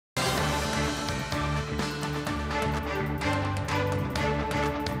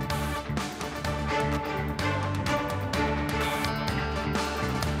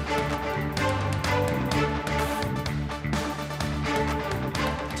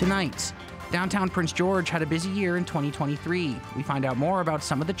Tonight, downtown Prince George had a busy year in 2023. We find out more about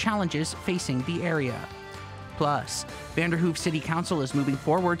some of the challenges facing the area. Plus, Vanderhoof City Council is moving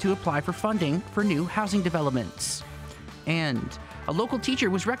forward to apply for funding for new housing developments. And a local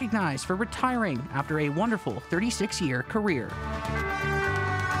teacher was recognized for retiring after a wonderful 36-year career.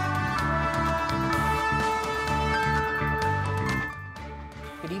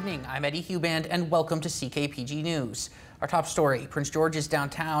 Good evening, I'm Eddie Huband, and welcome to CKPG News. Our top story, Prince George's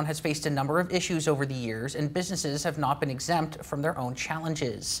downtown has faced a number of issues over the years, and businesses have not been exempt from their own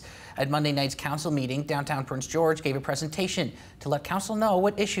challenges. At Monday night's council meeting, downtown Prince George gave a presentation to let council know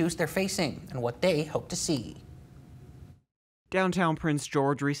what issues they're facing and what they hope to see. Downtown Prince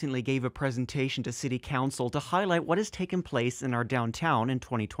George recently gave a presentation to City Council to highlight what has taken place in our downtown in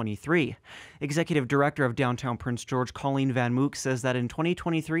 2023. Executive Director of Downtown Prince George, Colleen Van Mook, says that in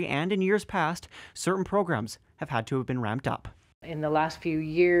 2023 and in years past, certain programs have had to have been ramped up. In the last few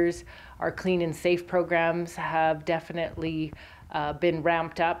years, our clean and safe programs have definitely been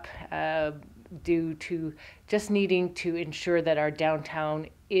ramped up due to just needing to ensure that our downtown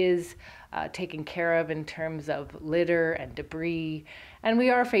is taken care of in terms of litter and debris. And we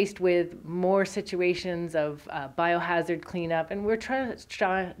are faced with more situations of biohazard cleanup, and we're just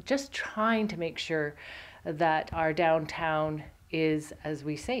trying to make sure that our downtown is, as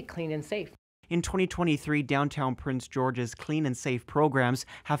we say, clean and safe. In 2023, downtown Prince George's Clean and Safe programs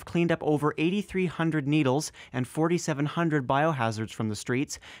have cleaned up over 8,300 needles and 4,700 biohazards from the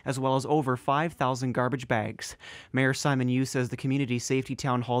streets, as well as over 5,000 garbage bags. Mayor Simon Yu says the community safety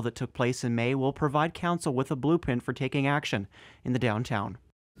town hall that took place in May will provide council with a blueprint for taking action in the downtown.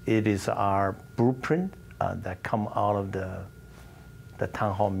 It is our blueprint that come out of the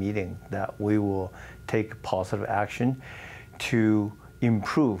town hall meeting that we will take positive action to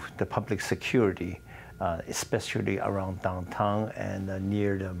improve the public security, especially around downtown and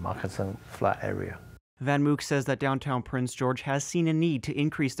near the Moccasin Flat area. Van Mook says that downtown Prince George has seen a need to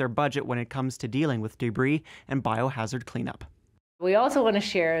increase their budget when it comes to dealing with debris and biohazard cleanup. We also want to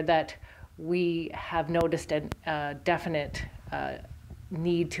share that we have noticed a definite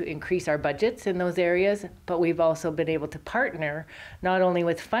need to increase our budgets in those areas, but we've also been able to partner not only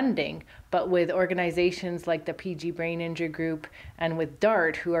with funding, but with organizations like the PG Brain Injury Group and with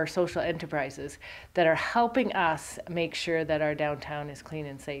DART, who are social enterprises that are helping us make sure that our downtown is clean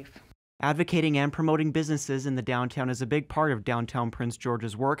and safe. Advocating and promoting businesses in the downtown is a big part of downtown Prince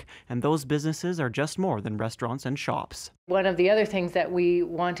George's work, and those businesses are just more than restaurants and shops. One of the other things that we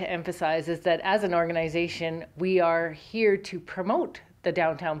want to emphasize is that as an organization, we are here to promote the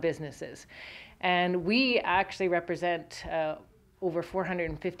downtown businesses. And we actually represent over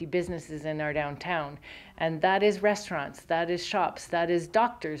 450 businesses in our downtown. And that is restaurants, that is shops, that is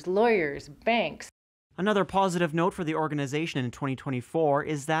doctors, lawyers, banks. Another positive note for the organization in 2024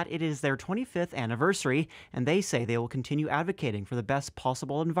 is that it is their 25th anniversary, and they say they will continue advocating for the best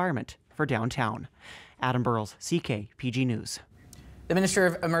possible environment for downtown. Adam Burles, CKPG News. The Minister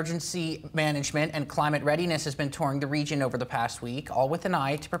of Emergency Management and Climate Readiness has been touring the region over the past week, all with an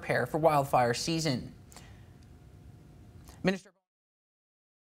eye to prepare for wildfire season. Minister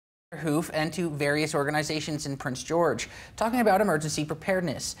Vanderhoof and to various organizations in Prince George, talking about emergency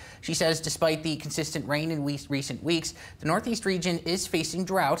preparedness. She says despite the consistent rain in recent weeks, the Northeast region is facing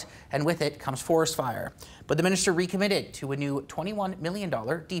drought, and with it comes forest fire. But the minister recommitted to a new $21 million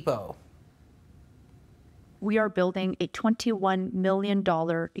depot. We are building a $21 million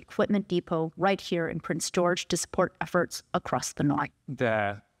equipment depot right here in Prince George to support efforts across the north.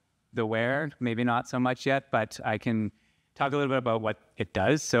 The where, maybe not so much yet, but I can talk a little bit about what it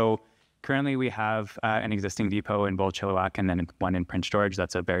does. So currently we have an existing depot in Bold Chilliwack and then one in Prince George.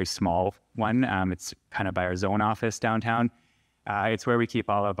 That's a very small one. It's kind of by our zone office downtown. It's where we keep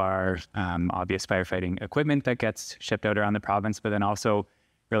all of our obvious firefighting equipment that gets shipped out around the province, but then also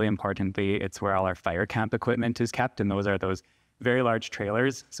really importantly, it's where all our fire camp equipment is kept, and those are those very large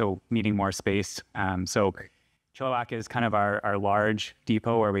trailers, so needing more space. So Chilliwack is kind of our large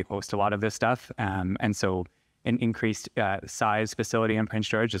depot where we host a lot of this stuff, and so an increased size facility in Prince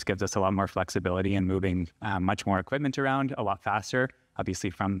George just gives us a lot more flexibility in moving much more equipment around a lot faster. Obviously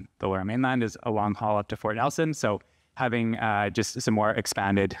from the Lower Mainland is a long haul up to Fort Nelson, so having just some more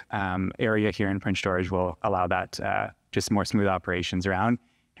expanded area here in Prince George will allow that just more smooth operations around.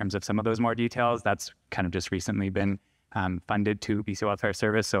 In terms of some of those more details, that's kind of just recently been funded to BC Welfare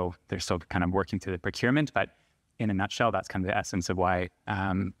Service, so they're still kind of working through the procurement. But in a nutshell, that's kind of the essence of why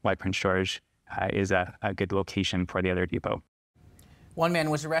Prince George is a good location for the other depot. One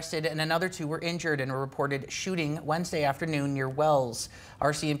man was arrested and another two were injured in a reported shooting Wednesday afternoon near Wells.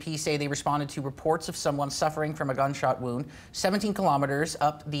 RCMP say they responded to reports of someone suffering from a gunshot wound 17 kilometers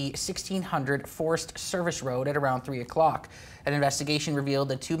up the 1600 Forest Service Road at around 3 o'clock. An investigation revealed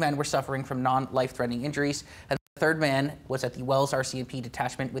that two men were suffering from non-life-threatening injuries, and the third man was at the Wells RCMP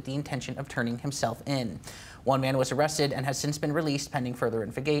detachment with the intention of turning himself in. One man was arrested and has since been released pending further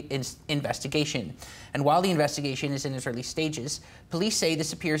investigation. And while the investigation is in its early stages, police say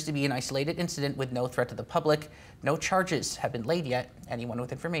this appears to be an isolated incident with no threat to the public. No charges have been laid yet. Anyone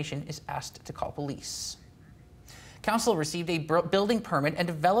with information is asked to call police. Council received a building permit and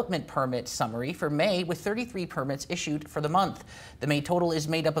development permit summary for May with 33 permits issued for the month. The May total is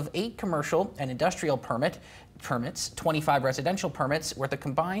made up of 8 commercial and industrial permits, 25 residential permits worth a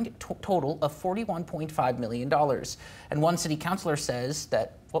combined total of $41.5 million. And one city councillor says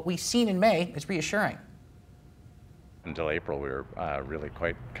that what we've seen in May is reassuring. Until April, we were really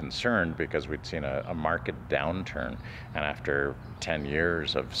quite concerned because we'd seen a market downturn, and after 10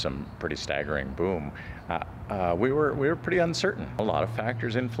 years of some pretty staggering boom, we were pretty uncertain. A lot of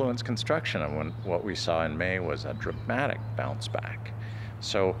factors influence construction, and what we saw in May was a dramatic bounce back.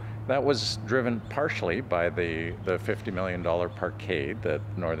 So that was driven partially by the $50 million parkade that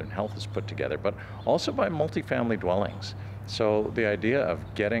Northern Health has put together, but also by multifamily dwellings. So the idea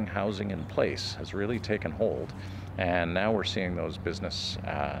of getting housing in place has really taken hold. And now we're seeing those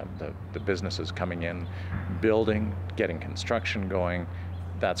the businesses coming in, building, getting construction going.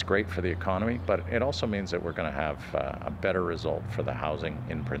 That's great for the economy, but it also means that we're going to have a better result for the housing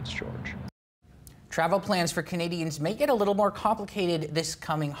in Prince George. Travel plans for Canadians may get a little more complicated this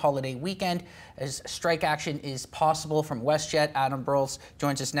coming holiday weekend as strike action is possible. From WestJet, Adam Burles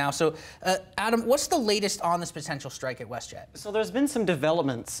joins us now. So, Adam, what's the latest on this potential strike at WestJet? So there's been some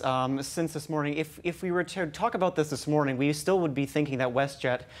developments since this morning. If we were to talk about this morning, we still would be thinking that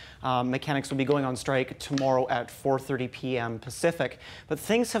WestJet mechanics would be going on strike tomorrow at 4:30 p.m. Pacific. But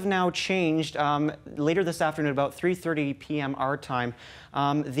things have now changed. Later this afternoon, about 3:30 p.m. our time,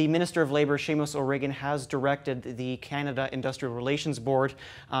 the Minister of Labour, Seamus O'Regan, has directed the Canada Industrial Relations Board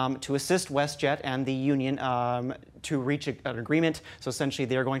to assist WestJet and the union to reach an agreement. So essentially,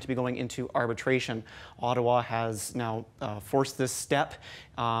 they are going to be going into arbitration. Ottawa has now forced this step,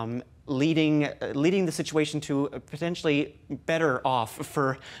 leading the situation to potentially better off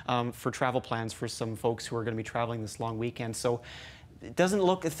for travel plans for some folks who are going to be traveling this long weekend. So it doesn't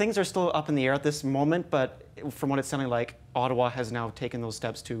look, things are still up in the air at this moment, but from what it's sounding like, Ottawa has now taken those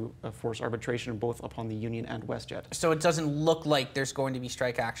steps to force arbitration both upon the union and WestJet. So it doesn't look like there's going to be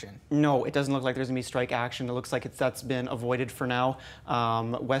strike action? No, it doesn't look like there's going to be strike action. It looks like that's been avoided for now.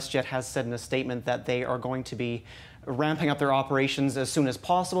 WestJet has said in a statement that they are going to be ramping up their operations as soon as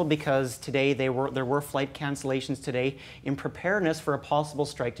possible because today there were flight cancellations today in preparedness for a possible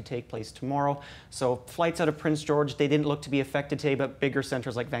strike to take place tomorrow. So flights out of Prince George, they didn't look to be affected today, but bigger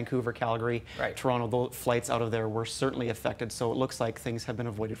centers like Vancouver, Calgary, Toronto, those flights out of there were certainly affected. So it looks like things have been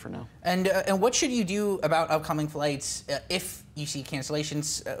avoided for now. And what should you do about upcoming flights if you see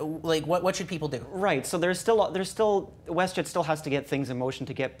cancellations? Like what should people do? Right. So there's still WestJet still has to get things in motion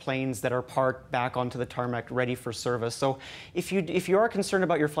to get planes that are parked back onto the tarmac ready for service. So if you are concerned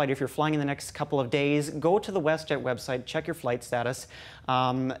about your flight, if you're flying in the next couple of days, go to the WestJet website, check your flight status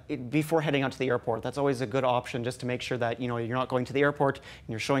before heading out to the airport. That's always a good option, just to make sure that you're not going to the airport and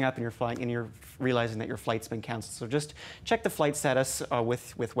you're showing up and you're flying and you're realizing that your flight's been canceled. So just check the flight status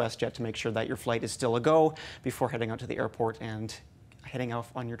with WestJet to make sure that your flight is still a go before heading out to the airport and heading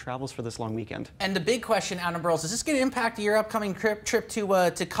off on your travels for this long weekend. And the big question, Adam Burles, is this going to impact your upcoming trip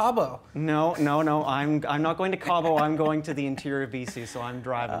to Cabo? No. I'm not going to Cabo. I'm going to the interior of BC, so I'm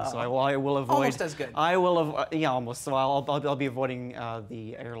driving. So I will avoid. Almost as good. I will, yeah, almost. So I'll be avoiding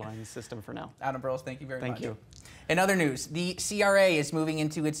the airline system for now. Adam Burles, thank you very much. Thank you. In other news, the CRA is moving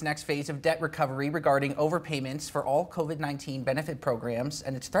into its next phase of debt recovery regarding overpayments for all COVID-19 benefit programs,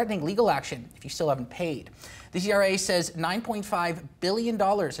 and it's threatening legal action if you still haven't paid. The CRA says $9.5 billion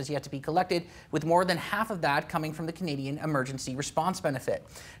has yet to be collected, with more than half of that coming from the Canadian Emergency Response Benefit.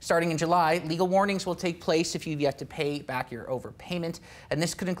 Starting in July, legal warnings will take place if you've yet to pay back your overpayment, and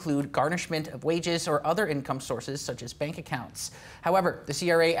this could include garnishment of wages or other income sources such as bank accounts. However, the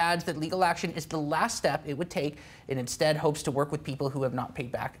CRA adds that legal action is the last step it would take. It instead hopes to work with people who have not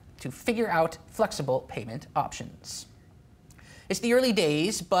paid back to figure out flexible payment options. It's the early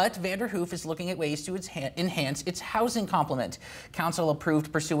days, but Vanderhoof is looking at ways to enhance its housing complement. Council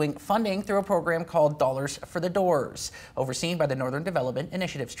approved pursuing funding through a program called Dollars for the Doors, overseen by the Northern Development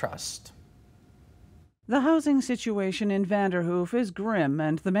Initiatives Trust. The housing situation in Vanderhoof is grim,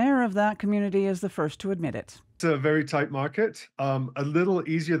 and the mayor of that community is the first to admit it. It's a very tight market, a little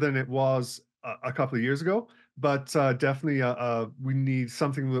easier than it was a couple of years ago, but definitely we need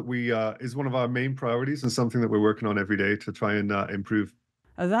something that is one of our main priorities and something that we're working on every day to try and improve.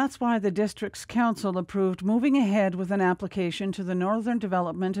 That's why the district's council approved moving ahead with an application to the Northern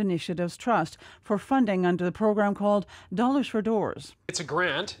Development Initiatives Trust for funding under the program called Dollars for Doors. It's a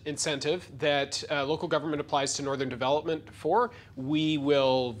grant incentive that local government applies to Northern Development for. We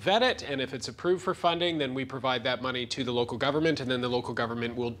will vet it, and if it's approved for funding, then we provide that money to the local government, and then the local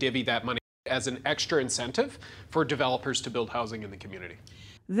government will divvy that money as an extra incentive for developers to build housing in the community.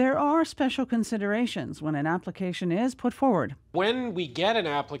 There are special considerations when an application is put forward. When we get an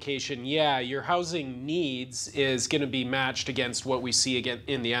application, yeah, your housing needs is going to be matched against what we see again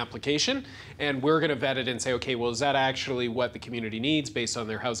in the application, and we're going to vet it and say, okay, well, is that actually what the community needs based on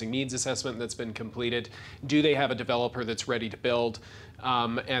their housing needs assessment that's been completed? Do they have a developer that's ready to build?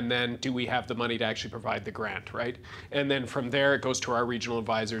 And then do we have the money to actually provide the grant, right? And then from there, it goes to our regional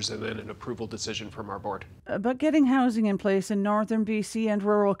advisors and then an approval decision from our board. But getting housing in place in northern BC and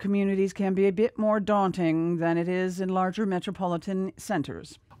rural communities can be a bit more daunting than it is in larger metropolitan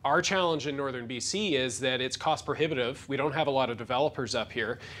centres. Our challenge in northern BC is that it's cost prohibitive. We don't have a lot of developers up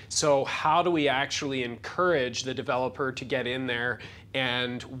here. So how do we actually encourage the developer to get in there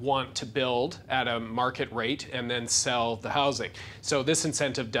and want to build at a market rate and then sell the housing? So this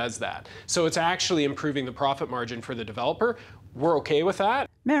incentive does that. So it's actually improving the profit margin for the developer. We're okay with that.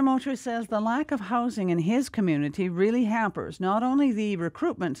 Mayor Moultrie says the lack of housing in his community really hampers not only the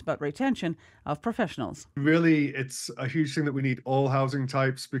recruitment but retention of professionals. Really, it's a huge thing that we need all housing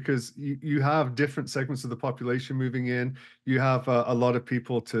types because you have different segments of the population moving in. You have a lot of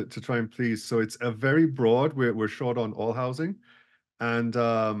people to try and please. So it's a very broad, we're short on all housing. And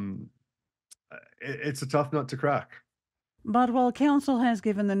it's a tough nut to crack. But while council has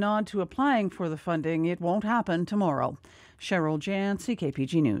given the nod to applying for the funding, it won't happen tomorrow. Cheryl Jan,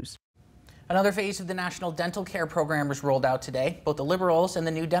 CKPG News. Another phase of the National Dental Care Program was rolled out today. Both the Liberals and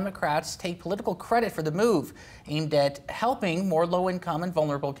the New Democrats take political credit for the move, aimed at helping more low-income and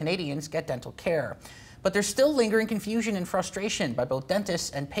vulnerable Canadians get dental care. But there's still lingering confusion and frustration by both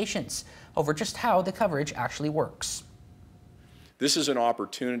dentists and patients over just how the coverage actually works. This is an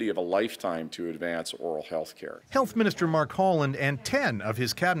opportunity of a lifetime to advance oral health care. Health Minister Mark Holland and 10 of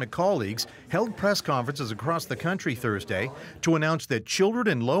his cabinet colleagues held press conferences across the country Thursday to announce that children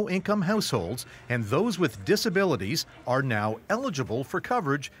in low-income households and those with disabilities are now eligible for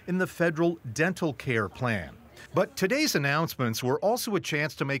coverage in the federal dental care plan. But today's announcements were also a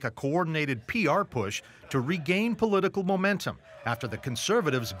chance to make a coordinated PR push to regain political momentum after the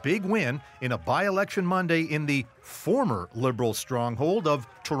Conservatives' big win in a by-election Monday in the former Liberal stronghold of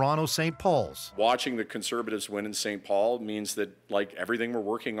Toronto St. Paul's. Watching the Conservatives win in St. Paul means that, like, everything we're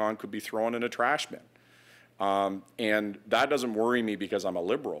working on could be thrown in a trash bin. And that doesn't worry me because I'm a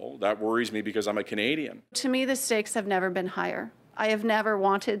Liberal. That worries me because I'm a Canadian. To me, the stakes have never been higher. I have never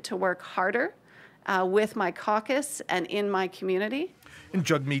wanted to work harder with my caucus and in my community. And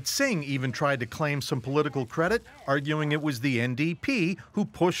Jagmeet Singh even tried to claim some political credit, arguing it was the NDP who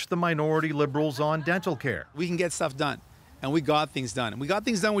pushed the minority Liberals on dental care. We can get stuff done, and we got things done. And we got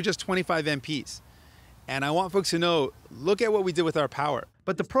things done with just 25 MPs. And I want folks to know, look at what we did with our power.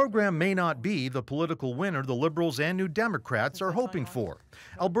 But the program may not be the political winner the Liberals and New Democrats are hoping for.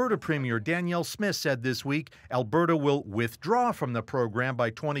 Alberta Premier Danielle Smith said this week Alberta will withdraw from the program by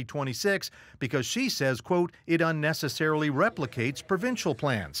 2026 because she says, quote, it unnecessarily replicates provincial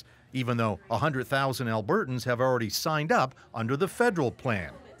plans, even though 100,000 Albertans have already signed up under the federal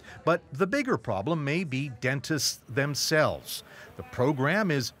plan. But the bigger problem may be dentists themselves. The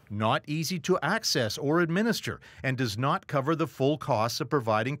program is not easy to access or administer and does not cover the full costs of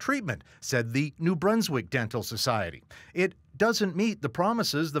providing treatment, said the New Brunswick Dental Society. It doesn't meet the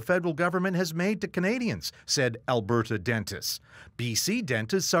promises the federal government has made to Canadians, said Alberta dentists. BC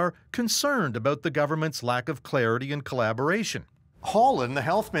dentists are concerned about the government's lack of clarity and collaboration. Holland, the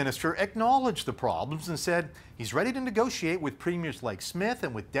health minister, acknowledged the problems and said he's ready to negotiate with premiers like Smith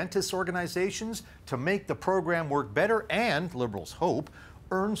and with dentist organizations to make the program work better and, Liberals hope,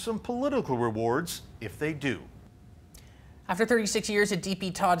 earn some political rewards if they do. After 36 years at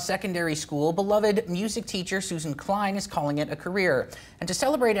DP Todd Secondary School, beloved music teacher Susan Klein is calling it a career. And to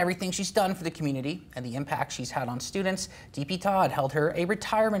celebrate everything she's done for the community and the impact she's had on students, DP Todd held her a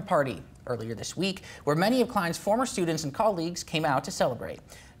retirement party earlier this week, where many of Klein's former students and colleagues came out to celebrate.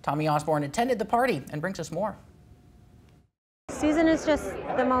 Tommy Osborne attended the party and brings us more. Susan is just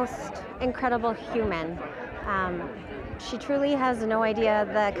the most incredible human. She truly has no idea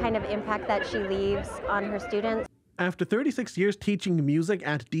the kind of impact that she leaves on her students. After 36 years teaching music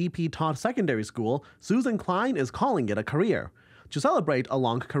at D.P. Todd Secondary School, Susan Klein is calling it a career. To celebrate a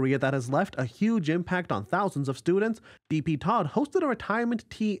long career that has left a huge impact on thousands of students, D.P. Todd hosted a retirement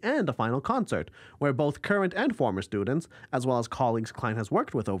tea and a final concert, where both current and former students, as well as colleagues Klein has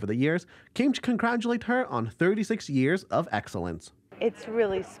worked with over the years, came to congratulate her on 36 years of excellence. It's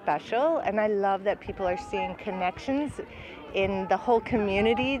really special, and I love that people are seeing connections in the whole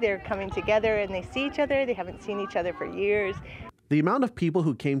community. They're coming together and they see each other. They haven't seen each other for years. The amount of people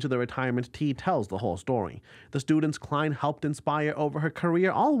who came to the retirement tea tells the whole story. The students Klein helped inspire over her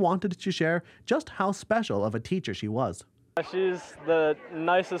career all wanted to share just how special of a teacher she was. She's the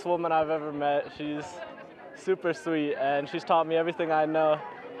nicest woman I've ever met. She's super sweet, and she's taught me everything I know.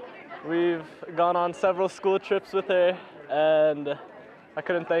 We've gone on several school trips with her, and I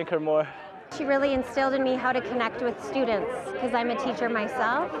couldn't thank her more. She really instilled in me how to connect with students, because I'm a teacher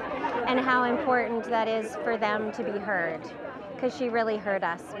myself, and how important that is for them to be heard. Because she really heard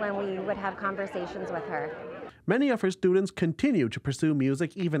us when we would have conversations with her. Many of her students continue to pursue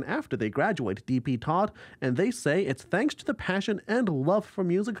music even after they graduate D.P. Todd, and they say it's thanks to the passion and love for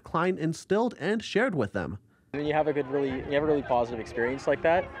music Klein instilled and shared with them. When you have a really positive experience like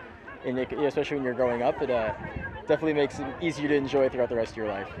that, and especially when you're growing up, it definitely makes it easier to enjoy throughout the rest of your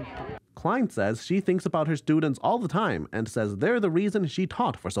life. Klein says she thinks about her students all the time and says they're the reason she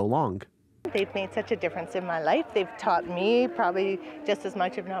taught for so long. They've made such a difference in my life. They've taught me probably just as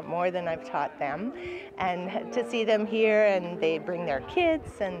much, if not more, than I've taught them. And to see them here, and they bring their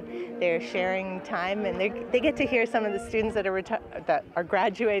kids, and they're sharing time, and they get to hear some of the students that are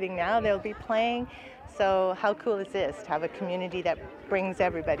graduating now. They'll be playing. So how cool is this, to have a community that brings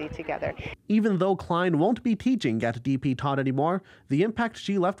everybody together? Even though Klein won't be teaching at D.P. Todd anymore, the impact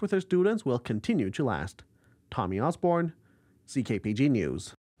she left with her students will continue to last. Tommy Osborne, CKPG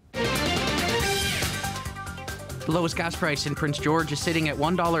News. The lowest gas price in Prince George is sitting at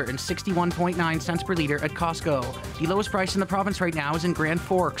 $1.61.9 per liter at Costco. The lowest price in the province right now is in Grand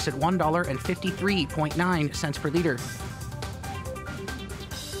Forks at $1.53.9 per liter.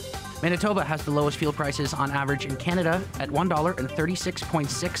 Manitoba has the lowest fuel prices on average in Canada at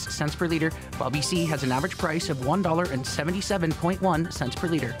 $1.36.6 per liter, while BC has an average price of $1.77.1 per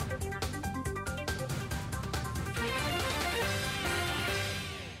liter.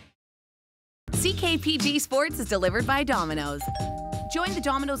 CKPG Sports is delivered by Domino's. Join the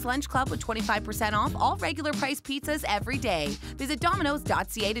Domino's Lunch Club with 25% off all regular price pizzas every day. Visit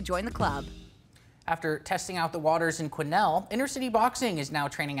dominos.ca to join the club. After testing out the waters in Quesnel, Inner City Boxing is now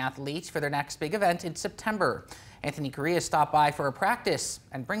training athletes for their next big event in September. Anthony Correa stopped by for a practice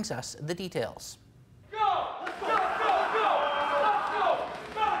and brings us the details.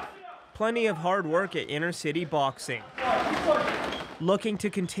 Plenty of hard work at Inner City Boxing. Looking to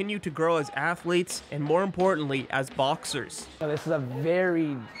continue to grow as athletes and, more importantly, as boxers. This is a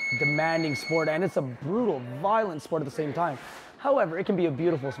very demanding sport, and it's a brutal, violent sport at the same time. However, it can be a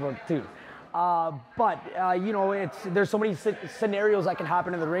beautiful sport too. There's so many scenarios that can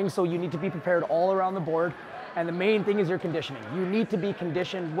happen in the ring, so you need to be prepared all around the board. And the main thing is your conditioning. You need to be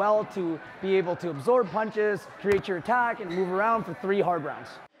conditioned well to be able to absorb punches, create your attack, and move around for 3 hard rounds.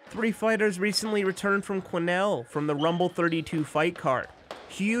 3 fighters recently returned from Quesnel from the Rumble 32 fight card.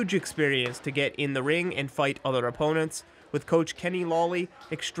 Huge experience to get in the ring and fight other opponents, with Coach Kenny Lawley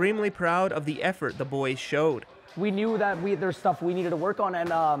extremely proud of the effort the boys showed. We knew that there's stuff we needed to work on,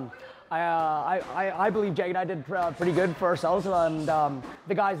 and I believe Jake and I did pretty good for ourselves, and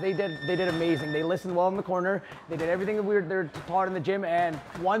the guys, they did amazing. They listened well in the corner. They did everything that they're taught in the gym, and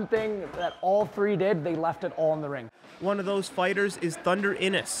one thing that all 3 did, they left it all in the ring. One of those fighters is Thunder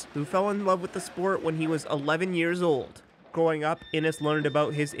Innes, who fell in love with the sport when he was 11 years old. Growing up, Innes learned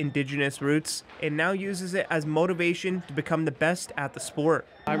about his Indigenous roots and now uses it as motivation to become the best at the sport.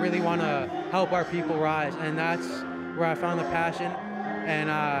 I really want to help our people rise, and that's where I found the passion.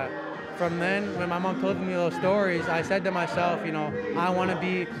 And from then, when my mom told me those stories, I said to myself, I want to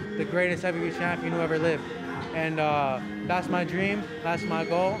be the greatest heavyweight champion who ever lived. And that's my dream, that's my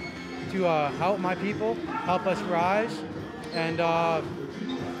goal, to help my people, help us rise. And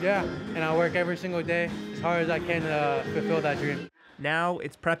and I work every single day as hard as I can to fulfill that dream. Now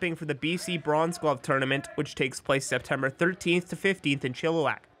it's prepping for the BC Bronze Glove Tournament, which takes place September 13th to 15th in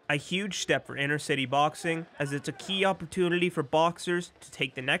Chilliwack. A huge step for Inner City Boxing, as it's a key opportunity for boxers to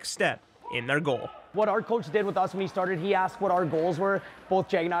take the next step in their goal. What our coach did with us when he started, he asked what our goals were. Both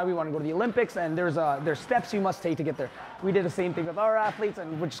Jag and I, we want to go to the Olympics, and there's steps you must take to get there. We did the same thing with our athletes,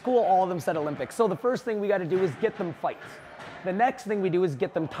 and which school, all of them said Olympics. So the first thing we got to do is get them fights. The next thing we do is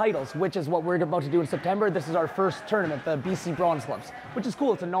get them titles, which is what we're about to do in September. This is our first tournament, the BC Bronze Clubs, which is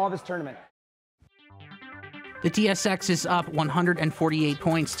cool. It's a novice tournament. The TSX is up 148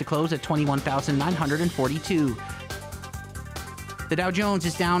 points to close at 21,942. The Dow Jones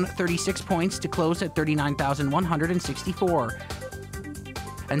is down 36 points to close at 39,164.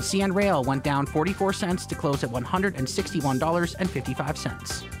 And CN Rail went down 44 cents to close at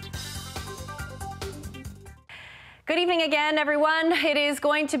 $161.55. Good evening again, everyone. It is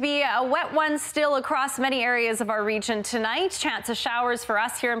going to be a wet one still across many areas of our region tonight. Chance of showers for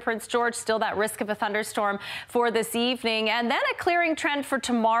us here in Prince George, still that risk of a thunderstorm for this evening, and then a clearing trend for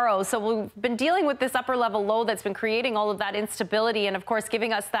tomorrow. So we've been dealing with this upper level low that's been creating all of that instability and, of course,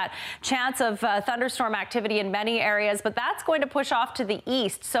 giving us that chance of thunderstorm activity in many areas, but that's going to push off to the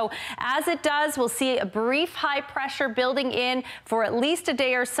east. So as it does, we'll see a brief high pressure building in for at least a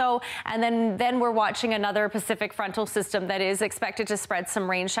day or so, and then we're watching another Pacific frontal system that is expected to spread some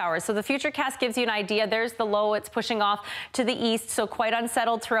rain showers. So the Futurecast gives you an idea. There's the low. It's pushing off to the east, so quite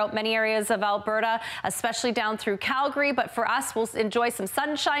unsettled throughout many areas of Alberta, especially down through Calgary. But for us, we'll enjoy some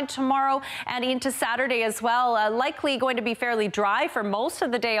sunshine tomorrow and into Saturday as well. Likely going to be fairly dry for most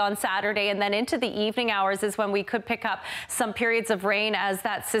of the day on Saturday, and then into the evening hours is when we could pick up some periods of rain as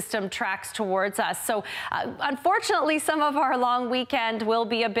that system tracks towards us. So unfortunately, some of our long weekend will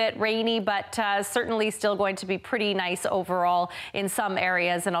be a bit rainy, but certainly still going to be pretty nice overall in some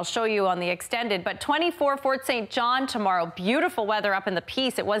areas, and I'll show you on the extended. But 24 Fort St. John tomorrow, beautiful weather up in the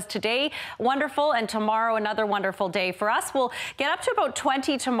Peace. It was today wonderful, and tomorrow another wonderful day for us. We'll get up to about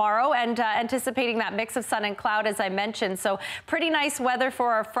 20 tomorrow, and anticipating that mix of sun and cloud as I mentioned. So pretty nice weather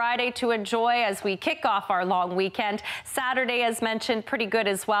for our Friday to enjoy as we kick off our long weekend. Saturday, as mentioned, pretty good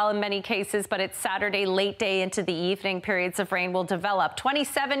as well in many cases, but it's Saturday late day into the evening. Periods of rain will develop.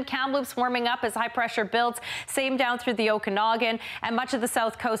 27 Kamloops warming up as high pressure builds. Same down through the Okanagan, and much of the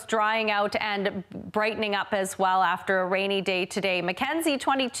south coast drying out and brightening up as well after a rainy day today. Mackenzie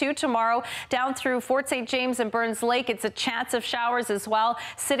 22 tomorrow down through Fort St. James and Burns Lake. It's a chance of showers as well,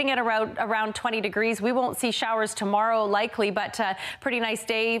 sitting at around 20 degrees. We won't see showers tomorrow likely, but pretty nice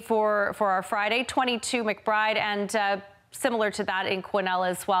day for our Friday. 22 McBride, and similar to that in Quesnel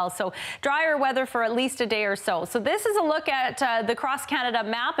as well. So drier weather for at least a day or so. So this is a look at the Cross Canada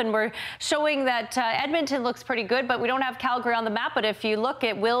map, and we're showing that Edmonton looks pretty good, but we don't have Calgary on the map. But if you look,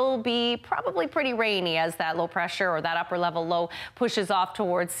 it will be probably pretty rainy as that low pressure or that upper level low pushes off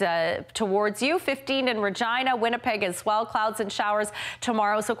towards you. 15 in Regina, Winnipeg as well. Clouds and showers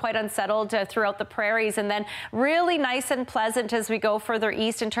tomorrow, so quite unsettled throughout the prairies. And then really nice and pleasant as we go further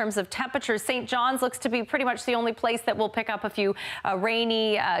east in terms of temperatures. St. John's looks to be pretty much the only place that will pick up a few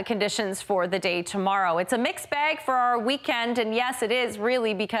rainy conditions for the day tomorrow. It's a mixed bag for our weekend, and yes, it is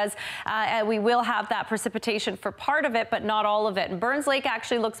really, because we will have that precipitation for part of it, but not all of it. And Burns Lake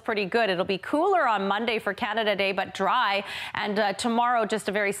actually looks pretty good. It'll be cooler on Monday for Canada Day, but dry. And tomorrow, just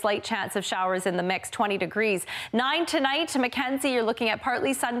a very slight chance of showers in the mix, 20 degrees. 9 tonight to Mackenzie, you're looking at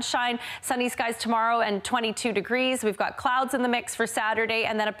partly sunshine, sunny skies tomorrow, and 22 degrees. We've got clouds in the mix for Saturday,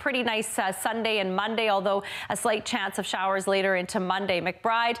 and then a pretty nice Sunday and Monday, although a slight chance of showers later into Monday.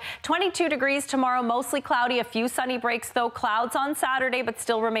 McBride, 22 degrees tomorrow, mostly cloudy, a few sunny breaks though, clouds on Saturday, but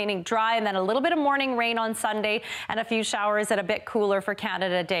still remaining dry, and then a little bit of morning rain on Sunday, and a few showers at a bit cooler for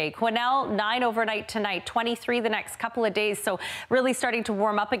Canada Day. Quesnel, 9 overnight tonight, 23 the next couple of days, so really starting to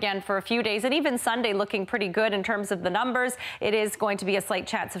warm up again for a few days, and even Sunday looking pretty good in terms of the numbers. It is going to be a slight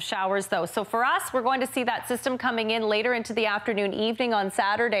chance of showers though. So for us, we're going to see that system coming in later into the afternoon, evening on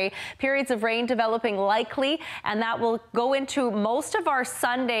Saturday. Periods of rain developing likely, and that will go into most of our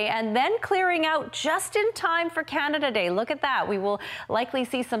Sunday, and then clearing out just in time for Canada Day. Look at that. We will likely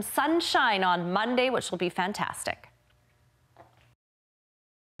see some sunshine on Monday, which will be fantastic.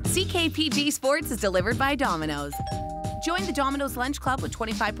 CKPG Sports is delivered by Domino's. Join the Domino's Lunch Club with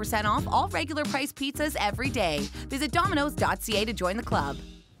 25% off all regular price pizzas every day. Visit domino's.ca to join the club.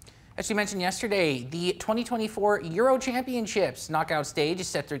 As we mentioned yesterday, the 2024 Euro Championships knockout stage is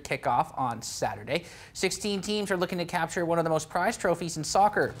set to kick off on Saturday. 16 teams are looking to capture one of the most prized trophies in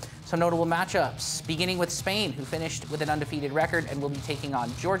soccer. Some notable matchups, beginning with Spain, who finished with an undefeated record and will be taking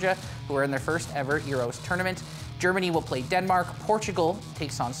on Georgia, who are in their first ever Euros tournament. Germany will play Denmark. Portugal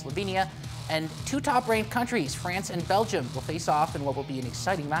takes on Slovenia. And two top-ranked countries, France and Belgium, will face off in what will be an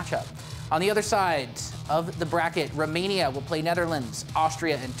exciting matchup. On the other side of the bracket, Romania will play Netherlands,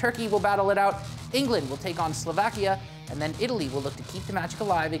 Austria and Turkey will battle it out, England will take on Slovakia, and then Italy will look to keep the magic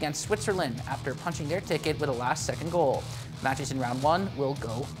alive against Switzerland after punching their ticket with a last-second goal. Matches in round 1 will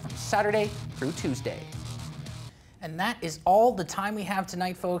go from Saturday through Tuesday. And that is all the time we have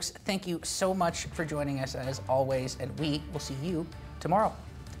tonight, folks. Thank you so much for joining us as always, and we will see you tomorrow.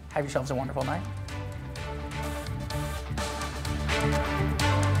 Have yourselves a wonderful night.